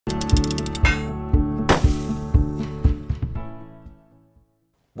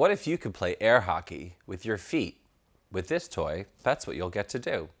What if you could play air hockey with your feet? With this toy, that's what you'll get to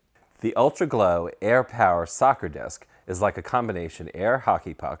do. The UltraGlow Air Power Soccer Disc is like a combination air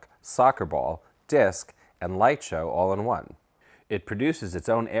hockey puck, soccer ball, disc, and light show all in one. It produces its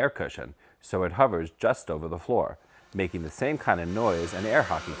own air cushion, so it hovers just over the floor, making the same kind of noise an air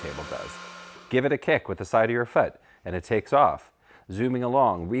hockey table does. Give it a kick with the side of your foot, and it takes off, zooming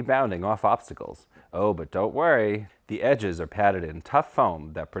along, rebounding off obstacles. Oh, but don't worry, the edges are padded in tough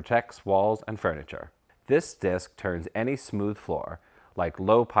foam that protects walls and furniture. This disc turns any smooth floor, like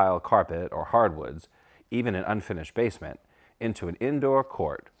low-pile carpet or hardwoods, even an unfinished basement, into an indoor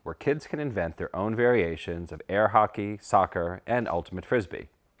court where kids can invent their own variations of air hockey, soccer, and ultimate frisbee.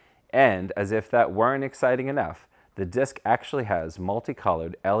 And as if that weren't exciting enough, the disc actually has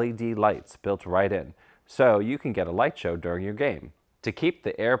multicolored LED lights built right in, so you can get a light show during your game. To keep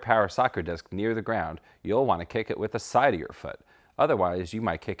the Air Power Soccer Disc near the ground, you'll want to kick it with the side of your foot. Otherwise, you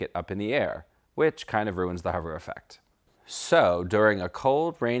might kick it up in the air, which kind of ruins the hover effect. So, during a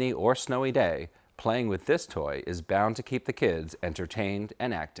cold, rainy, or snowy day, playing with this toy is bound to keep the kids entertained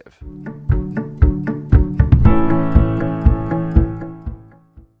and active.